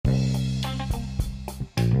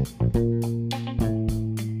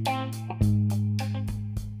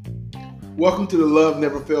Welcome to the Love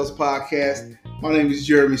Never Fails podcast. My name is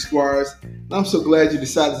Jeremy Squires, and I'm so glad you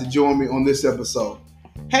decided to join me on this episode.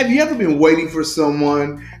 Have you ever been waiting for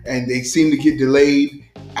someone and they seem to get delayed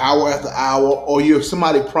hour after hour, or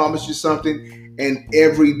somebody promised you something and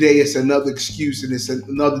every day it's another excuse and it's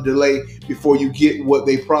another delay before you get what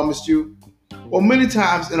they promised you? Well, many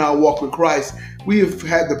times in our walk with Christ, we have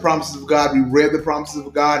had the promises of God, we read the promises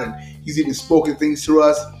of God, and He's even spoken things to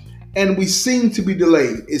us, and we seem to be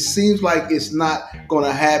delayed. It seems like it's not going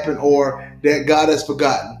to happen or that God has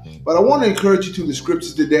forgotten. But I want to encourage you to the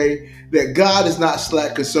scriptures today that God is not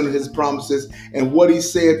slack concerning His promises, and what He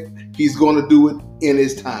said, He's going to do it in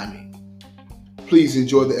His timing. Please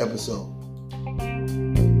enjoy the episode.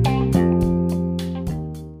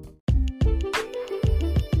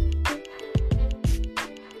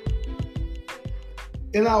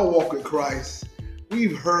 In our walk with Christ,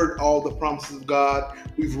 we've heard all the promises of God.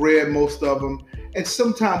 We've read most of them. And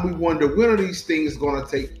sometimes we wonder, when are these things going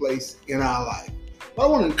to take place in our life? But I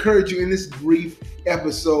want to encourage you in this brief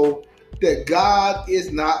episode that God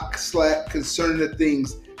is not slack concerning the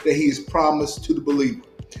things that He has promised to the believer.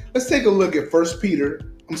 Let's take a look at 2 Peter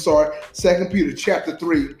chapter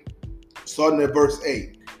 3, starting at verse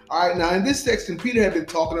 8. All right, now in this section, Peter had been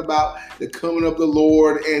talking about the coming of the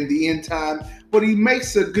Lord and the end time, but he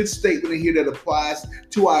makes a good statement in here that applies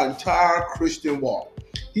to our entire Christian walk.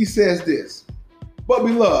 He says this: "But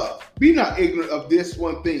beloved, be not ignorant of this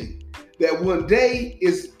one thing, that one day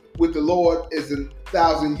is with the Lord as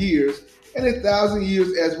 1,000 years, and 1,000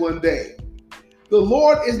 years as one day. The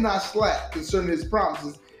Lord is not slack concerning His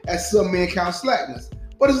promises, as some men count slackness,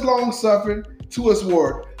 but is long-suffering to us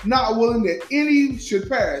word, not willing that any should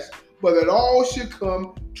perish, but that all should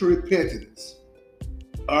come to repentance."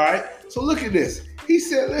 All right, so look at this. He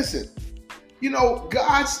said, listen,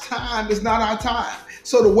 God's time is not our time.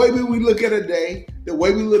 So the way we look at a day, the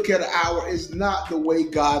way we look at an hour is not the way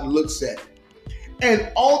God looks at it.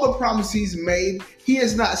 And all the promises He's made, He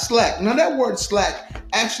is not slack. Now that word slack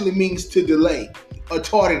actually means to delay or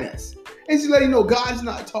tardiness. And to let you know, God's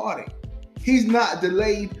not tardy. He's not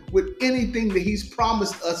delayed with anything that He's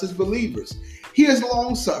promised us as believers. He is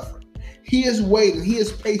long-suffering. He is waiting. He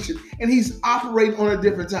is patient. And He's operating on a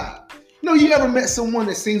different time. You ever met someone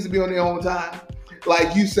that seems to be on their own time?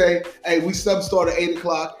 Like you say, hey, we start at 8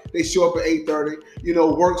 o'clock. They show up at 8:30.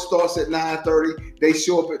 Work starts at 9:30. They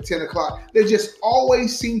show up at 10 o'clock. They just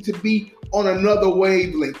always seem to be on another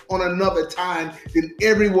wavelength, on another time than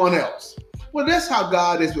everyone else. Well, that's how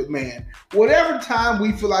God is with man. Whatever time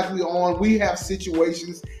we feel like we're on, we have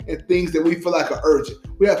situations and things that we feel like are urgent.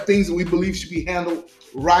 We have things that we believe should be handled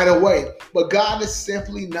right away. But God is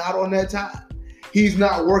simply not on that time. He's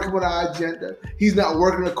not working with our agenda. He's not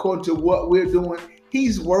working according to what we're doing.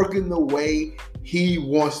 He's working the way He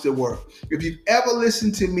wants to work. If you've ever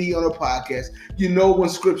listened to me on a podcast, one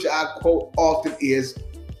scripture I quote often is,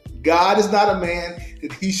 "God is not a man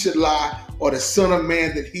that He should lie, or the son of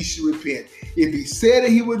man that He should repent. If He said that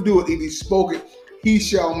He would do it, if He spoke it, He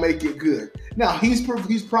shall make it good." Now, He's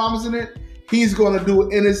promising it. He's going to do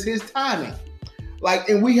it, and it's His timing.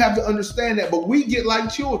 And we have to understand that, but we get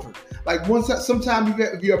like children. Sometimes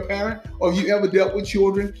if you're a parent or if you ever dealt with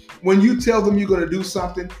children, when you tell them you're going to do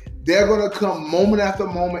something, they're going to come moment after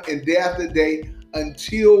moment and day after day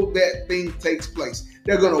until that thing takes place.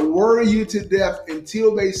 They're going to worry you to death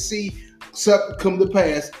until they see something come to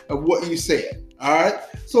pass of what you said. All right.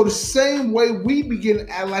 So the same way we begin to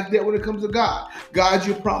act like that when it comes to God. God,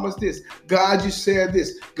 you promised this. God, you said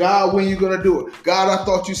this. God, when you going to do it? God, I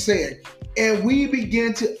thought you said. And we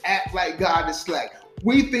begin to act like God is slack.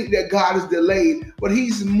 We think that God is delayed, but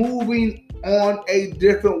He's moving on a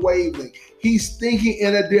different wavelength. He's thinking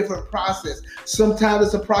in a different process. Sometimes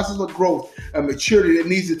it's a process of growth, a maturity that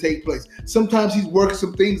needs to take place. Sometimes He's working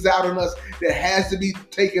some things out on us that has to be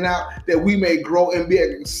taken out that we may grow and be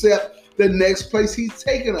able to accept the next place He's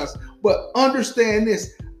taking us. But understand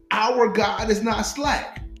this, our God is not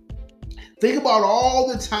slack. Think about all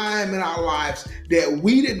the time in our lives that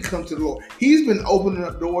we didn't come to the Lord. He's been opening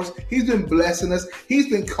up doors. He's been blessing us. He's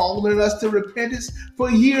been calling us to repentance for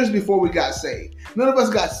years before we got saved. None of us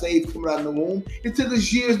got saved coming out of the womb. It took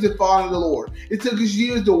us years to follow the Lord. It took us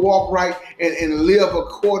years to walk right and live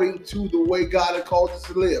according to the way God had called us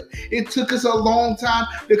to live. It took us a long time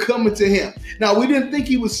to come into Him. Now, we didn't think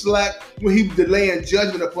He was slack when He was delaying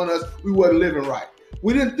judgment upon us. We weren't living right.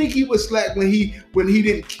 We didn't think He was slack when he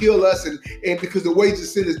didn't kill us and because the wages of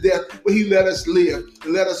sin is death, but He let us live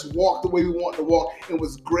and let us walk the way we want to walk and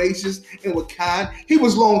was gracious and was kind. He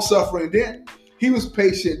was long suffering then. He was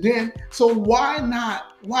patient then. So why now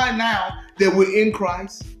that we're in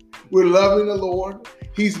Christ, We're loving the Lord.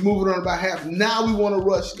 He's moving on our behalf. Now we want to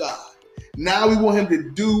rush God. Now we want him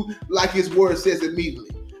to do like his word says immediately.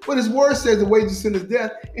 But his word says the wages of sin is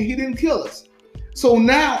death, and he didn't kill us. So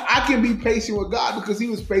now I can be patient with God because he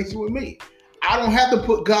was patient with me. I don't have to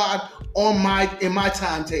put God in my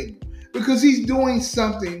timetable because he's doing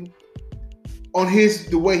something on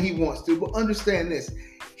the way he wants to. But understand this,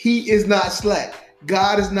 he is not slack.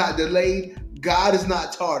 God is not delayed. God is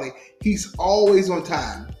not tardy. He's always on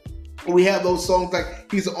time. We have those songs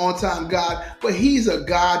like he's an on-time God, but he's a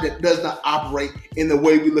God that does not operate in the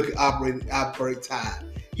way we look at operate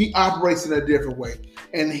time. He operates in a different way.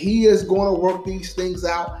 And he is going to work these things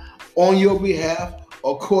out on your behalf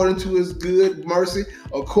according to his good mercy,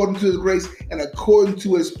 according to his grace, and according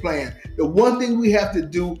to his plan. The one thing we have to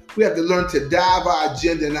do, we have to learn to die of our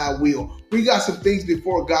agenda and our will. We got some things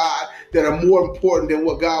before God that are more important than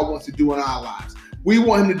what God wants to do in our lives. We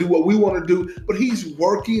want him to do what we want to do, but he's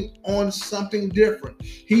working on something different.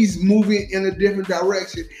 He's moving in a different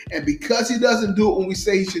direction. And because he doesn't do it when we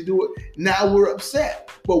say he should do it, now we're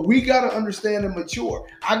upset. But we got to understand and mature.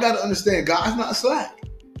 I got to understand God's not slack.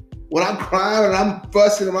 When I'm crying, when I'm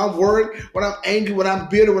fussing, when I'm worried, when I'm angry, when I'm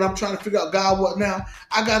bitter, when I'm trying to figure out God, what now?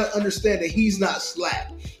 I got to understand that he's not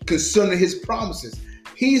slack concerning his promises.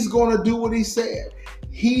 He's going to do what he said.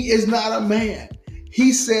 He is not a man.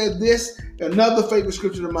 He said this, another favorite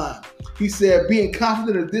scripture of mine. He said, being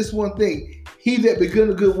confident of this one thing, he that begun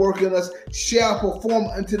a good work in us shall perform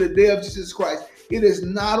unto the day of Jesus Christ. It is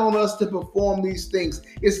not on us to perform these things.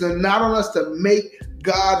 It's not on us to make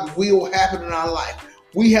God's will happen in our life.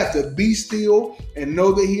 We have to be still and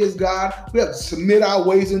know that he is God. We have to submit our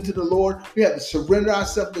ways into the Lord. We have to surrender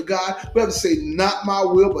ourselves to God. We have to say, not my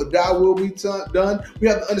will, but thy will be done. We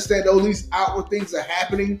have to understand all these outward things are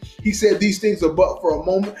happening. He said these things are but for a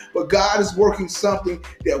moment, but God is working something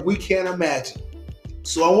that we can't imagine.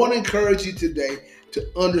 So I want to encourage you today to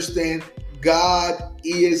understand God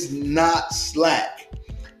is not slack.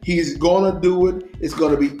 He's going to do it. It's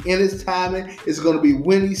going to be in his timing. It's going to be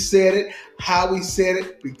when he said it, how he said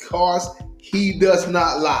it, because he does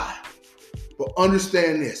not lie. But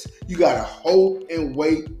understand this. You got to hope and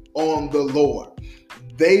wait on the Lord.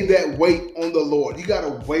 They that wait on the Lord, you got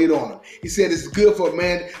to wait on him. He said it's good for a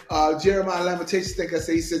man, Jeremiah Lamentations,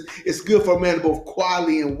 he says, it's good for a man to both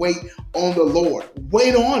quietly and wait on the Lord.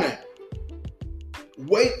 Wait on him.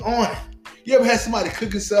 Wait on him. You ever had somebody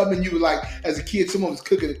cooking something and you were like, as a kid, someone was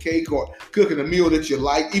cooking a cake or cooking a meal that you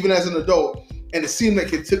like, even as an adult, and it seemed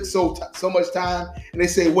like it took so much time, and they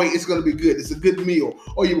say, wait, it's going to be good. It's a good meal.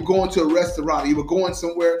 Or you were going to a restaurant, or you were going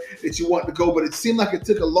somewhere that you wanted to go, but it seemed like it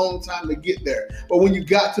took a long time to get there. But when you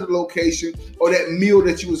got to the location, or that meal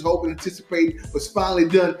that you was hoping, anticipating was finally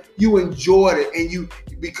done, you enjoyed it, and you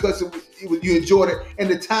enjoyed it, and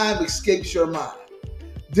the time escapes your mind.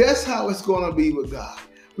 That's how it's going to be with God.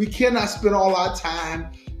 We cannot spend all our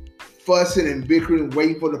time fussing and bickering,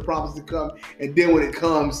 waiting for the promise to come. And then when it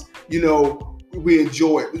comes, we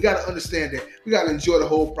enjoy it. We got to understand that. We got to enjoy the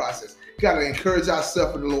whole process. We got to encourage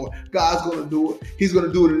ourselves in the Lord. God's going to do it. He's going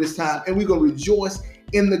to do it in this time. And we're going to rejoice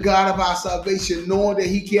in the God of our salvation, knowing that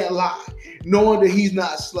he can't lie, knowing that he's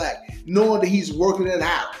not slack, knowing that he's working it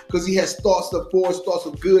out because he has thoughts of force, thoughts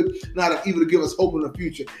of good, not of evil to give us hope in the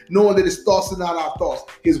future, knowing that his thoughts are not our thoughts,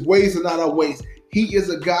 his ways are not our ways. He is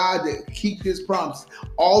a God that keeps his promises.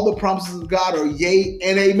 All the promises of God are yea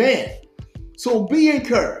and amen. So be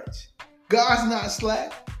encouraged. God's not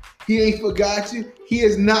slack. He ain't forgot you. He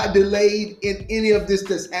is not delayed in any of this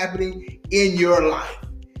that's happening in your life.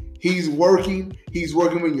 He's working. He's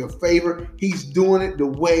working in your favor. He's doing it the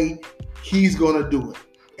way he's going to do it.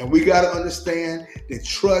 And we got to understand that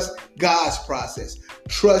trust God's process.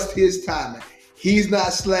 Trust his timing. He's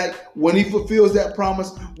not slack. When he fulfills that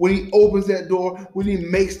promise, when he opens that door, when he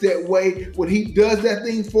makes that way, when he does that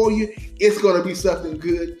thing for you, it's going to be something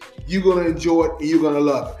good. You're going to enjoy it and you're going to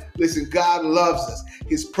love it. Listen, God loves us.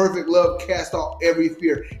 His perfect love casts off every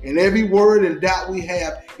fear. And every word and doubt we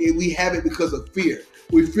have it because of fear.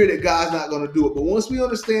 We fear that God's not going to do it. But once we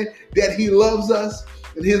understand that he loves us,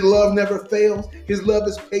 and his love never fails. His love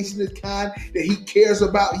is patient and kind, that he cares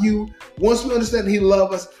about you. Once we understand that he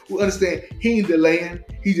loves us, we understand he ain't delaying.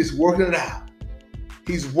 He's just working it out.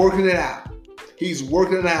 He's working it out. He's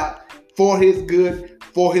working it out for his good,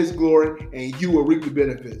 for his glory, and you will reap the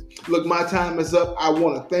benefits. Look, my time is up. I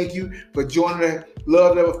want to thank you for joining the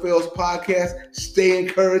Love Never Fails podcast. Stay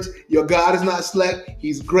encouraged. Your God is not slack.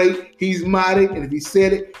 He's great. He's mighty. And if he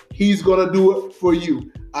said it, he's going to do it for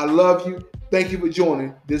you. I love you. Thank you for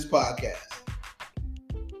joining this podcast.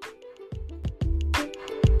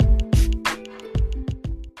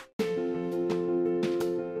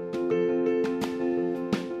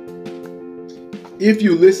 If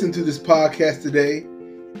you listen to this podcast today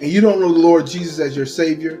and you don't know the Lord Jesus as your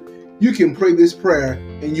Savior, you can pray this prayer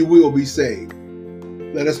and you will be saved.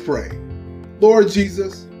 Let us pray. Lord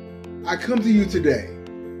Jesus, I come to you today.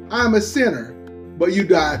 I am a sinner, but you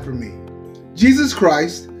died for me. Jesus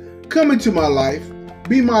Christ, come into my life.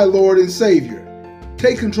 Be my Lord and Savior.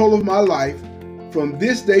 Take control of my life from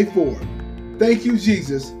this day forward. Thank you,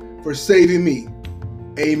 Jesus, for saving me.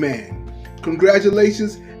 Amen.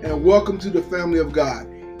 Congratulations and welcome to the family of God.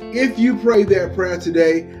 If you prayed that prayer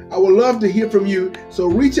today, I would love to hear from you. So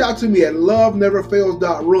reach out to me at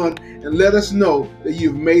loveneverfails.run and let us know that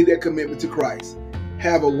you've made that commitment to Christ.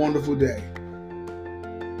 Have a wonderful day.